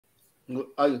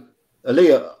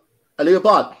Alia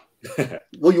Bhatt.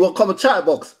 Well, you want to come on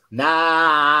Chatterbox?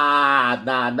 Nah,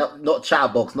 not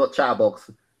Chatterbox, not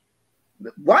Chatterbox.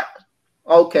 What?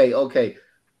 Okay.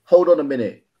 Hold on a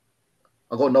minute.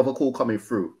 I got another call coming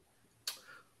through.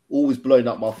 Always blowing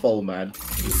up my phone, man.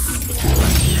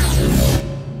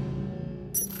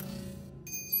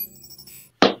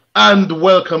 And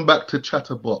welcome back to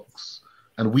Chatterbox.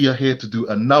 And we are here to do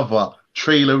another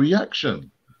trailer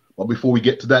reaction. But before we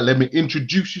get to that, let me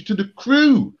introduce you to the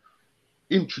crew.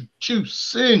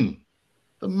 Introducing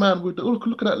the man with the,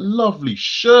 look at that lovely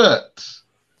shirt,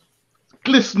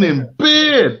 glistening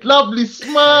beard, lovely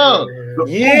smile.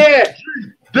 Yeah.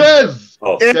 Des.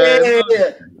 Oh.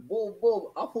 Yeah.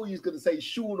 Whoa. I thought he was going to say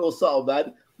Sean or something,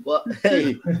 man. But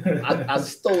hey, I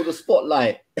stole the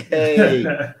spotlight. Hey,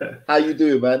 how you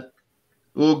doing, man?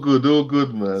 All good,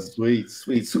 man. Sweet,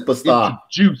 superstar.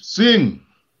 Introducing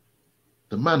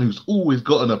the man who's always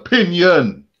got an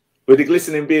opinion. With a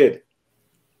glistening beard.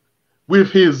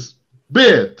 With his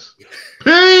beard.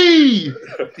 P!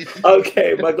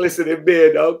 Okay, my glistening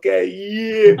beard. Okay,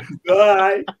 yeah. All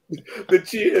right. The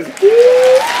cheers.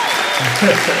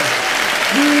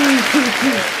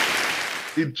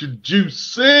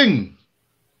 Introducing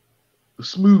the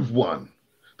smooth one.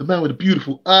 The man with the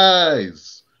beautiful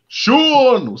eyes.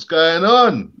 Sean, what's going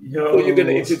on? Yo, you're going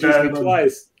to introduce me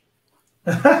twice.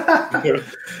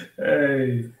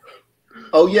 Hey.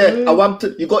 Oh, yeah.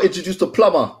 You got introduced to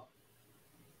Plumber.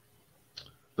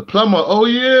 The plumber, oh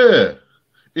yeah.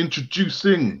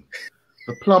 Introducing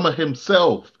the plumber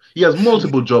himself. He has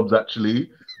multiple jobs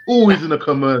actually. Always in a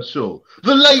commercial.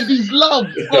 The ladies love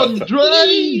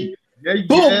Andre. Yeah.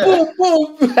 Boom.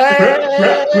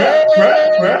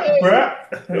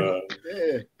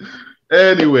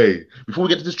 Anyway, before we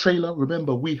get to this trailer,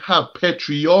 remember we have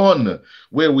Patreon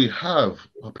where we have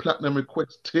a platinum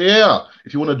request tier.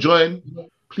 If you want to join,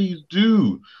 please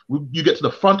do. You get to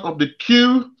the front of the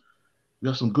queue. We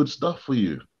have some good stuff for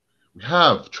you. We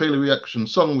have trailer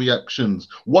reactions, song reactions,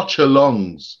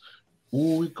 watch-alongs.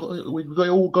 We got it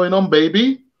all going on,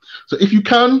 baby. So if you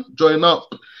can, join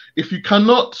up. If you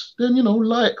cannot, then,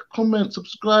 like, comment,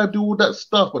 subscribe, do all that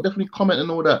stuff. But definitely comment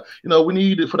and all that. We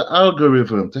need it for the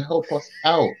algorithm to help us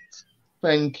out.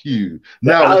 Thank you.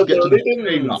 Now let's get to the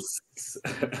trailer,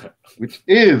 which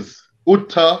is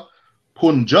Udta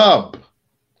Punjab.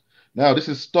 Now this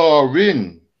is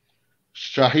starring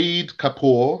Shahid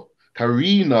Kapoor,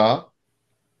 Kareena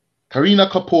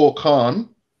Kapoor Khan,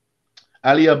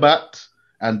 Alia Bhatt,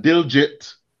 and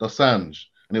Diljit Dosanjh.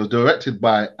 And it was directed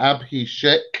by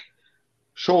Abhishek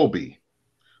Shorby.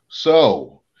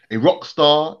 So, a rock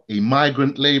star, a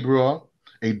migrant laborer,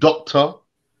 a doctor,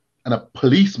 and a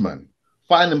policeman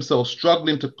find themselves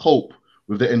struggling to cope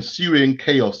with the ensuing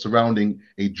chaos surrounding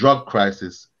a drug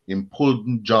crisis in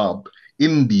Punjab,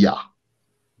 India.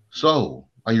 So,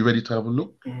 are you ready to have a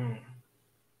look?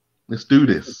 Let's do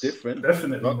this. It's different.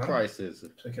 Definitely. Drug crisis.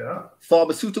 Check it out.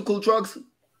 Pharmaceutical drugs.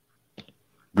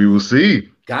 We will see.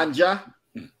 Ganja.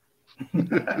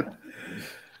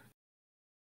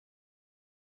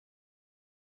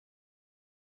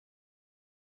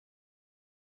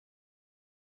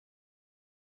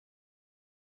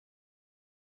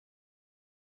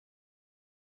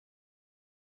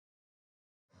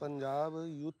 Punjab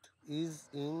youth is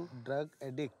in drug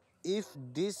addict. If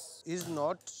this is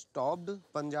not stopped,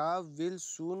 Punjab will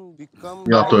soon become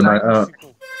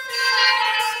Mexico.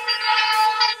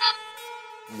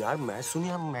 यार मैं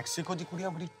सुनिया Mexico दी कुड़ियां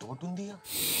बड़ी टोट हुंदी आ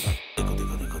देखो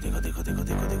देखो देखो देखो देखो देखो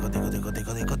देखो देखो देखो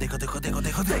देखो देखो देखो देखो देखो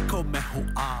देखो देखो मैं हूं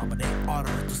आमने और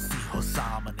तुसी हो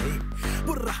सामने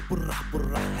बुरा बुरा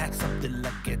बुरा है सब दिल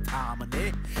लगे थामने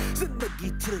जिंदगी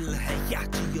थ्रिल है या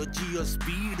जियो जियो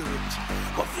स्पीड विच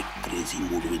वो क्रेजी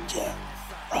मूड विच है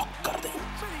रॉक कर दे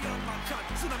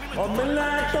और मिलना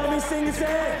है टॉमी सिंह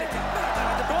से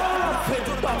फिर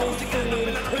टॉमी सिंह 3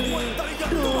 2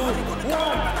 1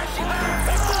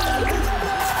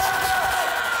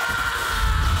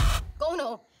 कौन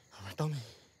हो? टॉमी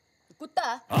कुत्ता?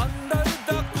 अंदर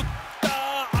दा कुत्ता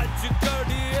आज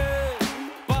कड़िए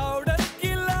पाउडर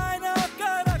की लाइन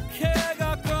का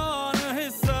रखेगा कौन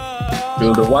हिस्सा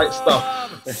Feel the white stuff.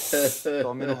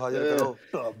 Tommy को हाजिर करो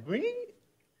Tommy?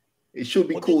 It should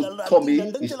be called Tommy.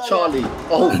 It's Charlie.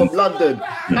 Oh, from London.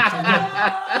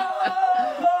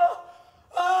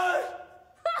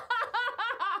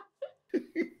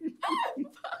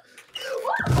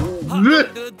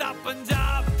 उड़ता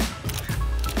पंजाब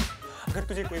अगर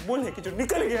तुझे कोई बोले कि जो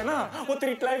निकल गया ना वो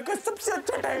तेरी लाइफ का सबसे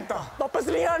अच्छा टाइम था वापस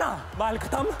नहीं आना बाल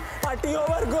खत्म पार्टी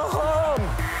ओवर गो होम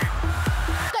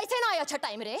कैसे ना आया अच्छा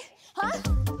टाइम रे हाँ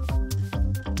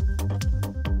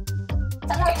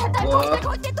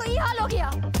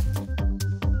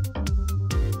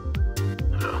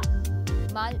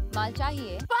माल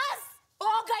चाहिए बस हो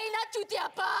गई ना चुतिया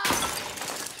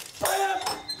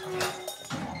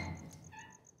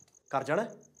कर जाना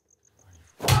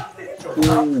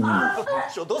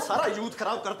चौदो सारा यूथ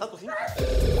खराब करता तुसी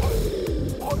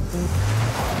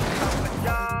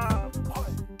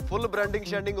फुल ब्रांडिंग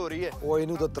शेंडिंग हो रही है वो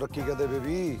इन्हों तो तरक्की कहते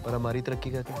बेबी और हमारी तरक्की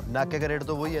कहते हैं नाके का रेट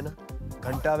तो वही है ना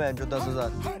घंटा में जो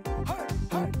 10,000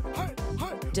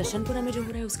 जशनपुरा में जो हो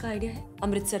रहा है उसका आइडिया है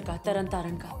अमृतसर का तरन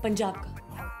तारण का पंजाब का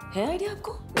है आइडिया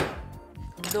आपको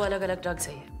 2 अलग-अलग ड्रग्स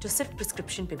है जो सिर्फ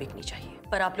प्रिस्क्रिप्शन पे बिकनी चाहिए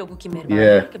पर आप लोगों की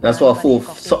मेहरबानी that's what I thought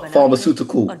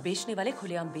pharmaceutical और बेचने वाले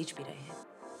खुलेआम बेच भी रहे हैं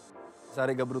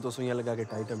सारे गबरू तो सुइयां लगा के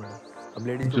टाइट है मैडम अब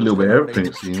ladies a little bit everything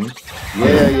it seems.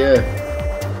 Yeah.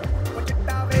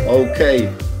 Okay.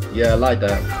 Yeah, I like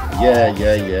that.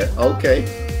 Yeah. Okay.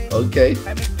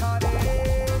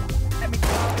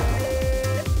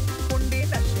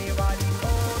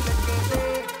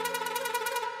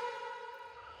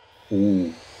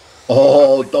 Ooh.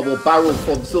 Oh, double barrel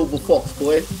from Silver Fox,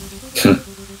 boy.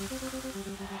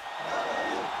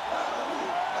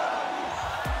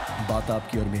 बात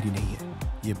आपकी और मेरी नहीं है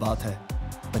ये बात है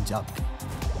पंजाब की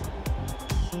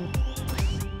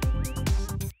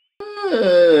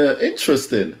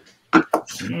Interesting.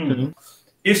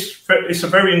 It's a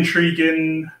very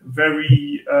intriguing,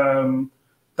 very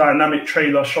dynamic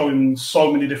trailer showing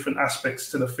so many different aspects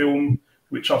to the film,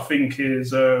 which I think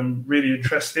is really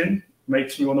interesting.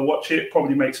 Makes me want to watch it.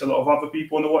 Probably makes a lot of other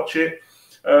people want to watch it.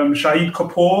 Shahid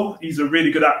Kapoor, he's a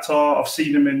really good actor. I've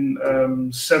seen him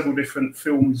in several different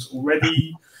films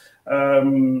already.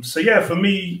 So yeah, for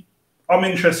me, I'm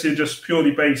interested just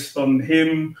purely based on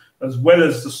him, as well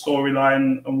as the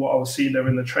storyline and what I was seeing there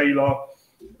in the trailer.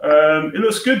 It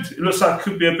looks good. It looks like it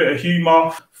could be a bit of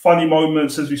humour, funny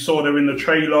moments as we saw there in the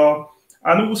trailer,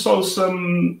 and also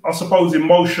some, I suppose,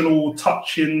 emotional,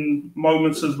 touching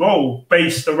moments as well,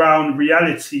 based around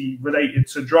reality related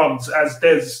to drugs, as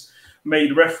Des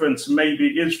made reference. Maybe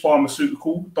it is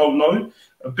pharmaceutical, don't know.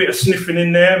 A bit of sniffing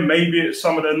in there, maybe it's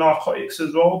some of the narcotics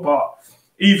as well, but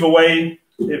either way,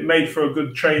 it made for a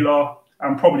good trailer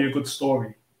and probably a good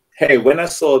story. Hey, when I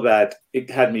saw that, it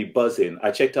had me buzzing. I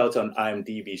checked out on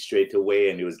IMDb straight away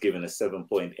and it was given a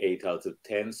 7.8 out of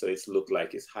 10. So it's looked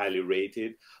like it's highly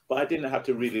rated. But I didn't have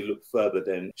to really look further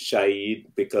than Shahid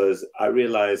because I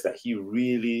realized that he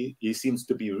seems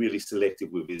to be really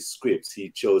selective with his scripts. He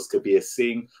chose Kabir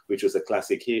Singh, which was a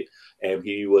classic hit.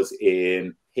 He was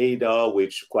in Haydar,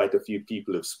 which quite a few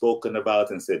people have spoken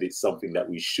about and said it's something that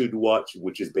we should watch,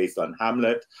 which is based on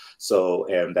Hamlet. So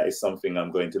that is something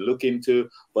I'm going to look into.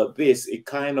 But this, he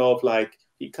kind of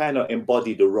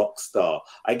embodied the rock star.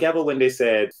 I gather when they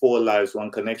said 4 lives,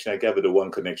 1 connection, I gather the 1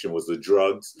 connection was the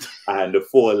drugs and the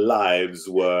 4 lives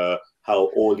were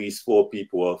how all these 4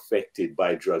 people were affected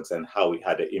by drugs and how it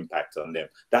had an impact on them.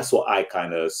 That's what I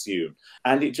kind of assumed.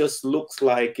 And it just looks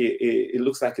like it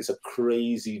looks like it's a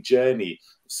crazy journey.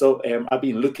 So I've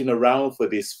been looking around for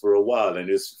this for a while and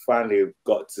just finally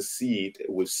got to see it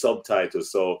with subtitles.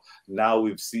 So now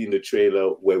we've seen the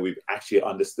trailer where we've actually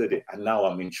understood it. And now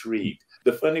I'm intrigued.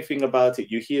 The funny thing about it,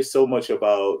 you hear so much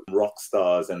about rock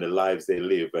stars and the lives they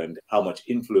live and how much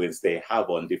influence they have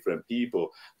on different people.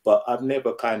 But I've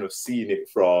never kind of seen it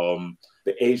from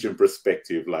the Asian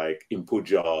perspective, like in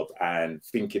Punjab and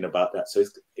thinking about that. So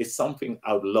it's something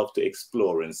I would love to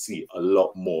explore and see a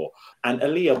lot more. And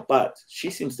Alia Bhatt,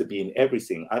 she seems to be in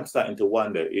everything. I'm starting to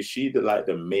wonder, is she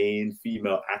the main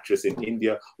female actress in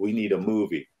India? We need a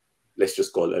movie. Let's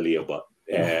just call Alia Bhatt.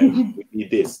 We need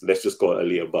this. Let's just call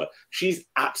Alia Bhatt. She's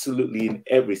absolutely in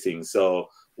everything. So,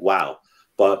 wow.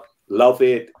 But love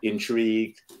it,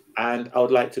 intrigued, and I would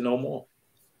like to know more.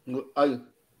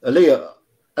 Alia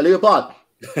Bhatt.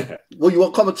 Well, you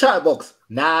want to come on Chatterbox?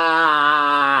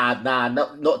 Nah,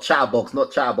 not Chatterbox,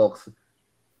 not Chatterbox.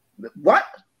 What?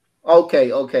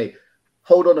 Okay.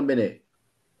 Hold on a minute.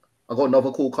 I got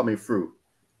another call coming through.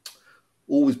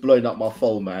 Always blowing up my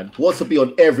phone, man. Wants to be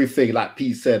on everything, like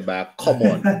Pete said, man. Come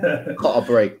on. Cut a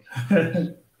break.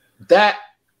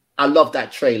 I love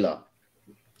that trailer.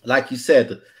 Like you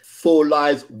said, 4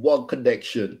 lives, 1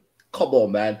 connection. Come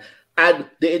on, man. And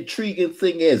the intriguing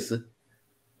thing is,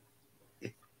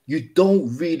 you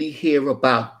don't really hear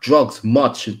about drugs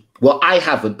much. Well, I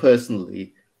haven't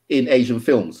personally in Asian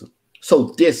films.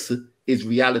 So this is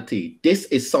reality. This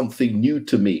is something new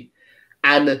to me.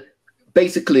 And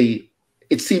basically,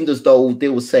 it seemed as though they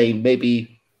were saying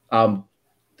maybe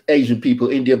Asian people,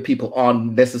 Indian people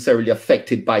aren't necessarily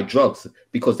affected by drugs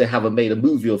because they haven't made a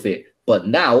movie of it. But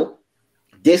now,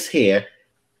 this here,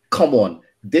 come on,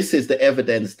 this is the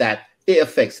evidence that it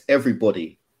affects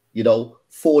everybody. You know,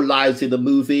 4 lives in the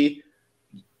movie.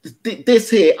 This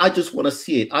here, I just want to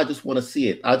see it. I just want to see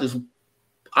it.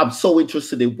 I'm so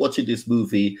interested in watching this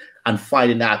movie and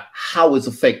finding out how it's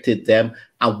affected them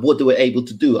and what they were able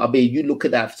to do. I mean, you look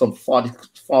at that, some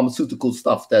pharmaceutical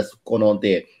stuff that's gone on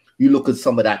there. You look at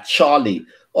some of that Charlie.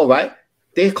 All right,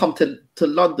 they come to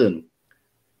London.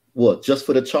 What, just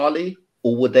for the Charlie?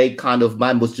 Or were they kind of,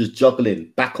 man was just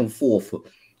juggling back and forth?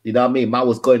 You know what I mean? Man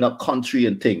was going up country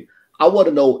and thing. I want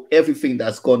to know everything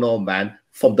that's gone on, man,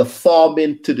 from the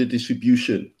farming to the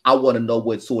distribution. I want to know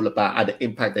what it's all about and the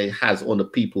impact that it has on the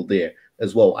people there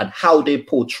as well, and how they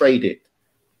portrayed it.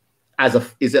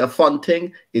 Is it a fun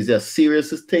thing? Is it a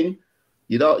serious thing?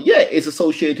 You know, yeah, it's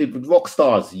associated with rock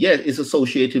stars. Yeah, it's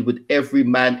associated with every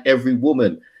man, every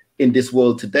woman in this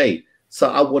world today. So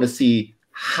I want to see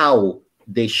how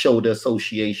they show the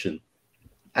association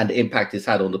and the impact it's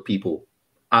had on the people.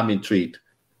 I'm intrigued.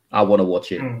 I want to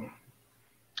watch it.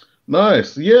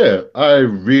 Nice. Yeah, I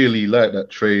really like that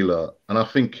trailer. And I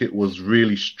think it was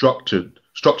really structured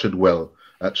well,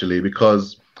 actually,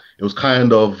 because it was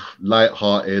kind of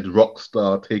light-hearted, rock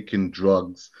star taking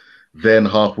drugs. Then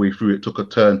halfway through, it took a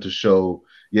turn to show,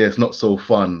 yeah, it's not so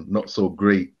fun, not so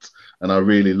great. And I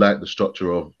really like the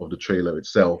structure of the trailer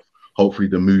itself. Hopefully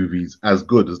the movie's as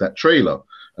good as that trailer.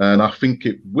 And I think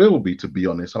it will be, to be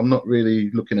honest. I'm not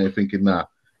really looking at it thinking, nah,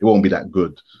 it won't be that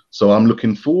good. So I'm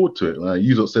looking forward to it.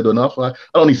 You don't said enough. I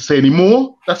don't need to say any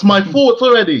more. That's my thoughts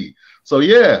already. So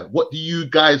yeah, what do you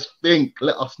guys think?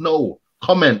 Let us know.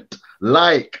 Comment,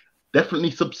 like,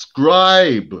 definitely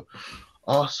subscribe.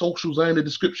 Our socials are in the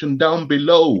description down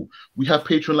below. We have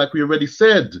Patreon, like we already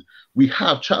said. We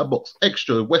have Chatterbox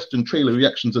Extra, Western trailer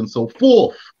reactions, and so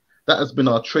forth. That has been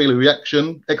our trailer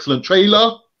reaction. Excellent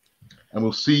trailer. And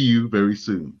we'll see you very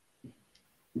soon.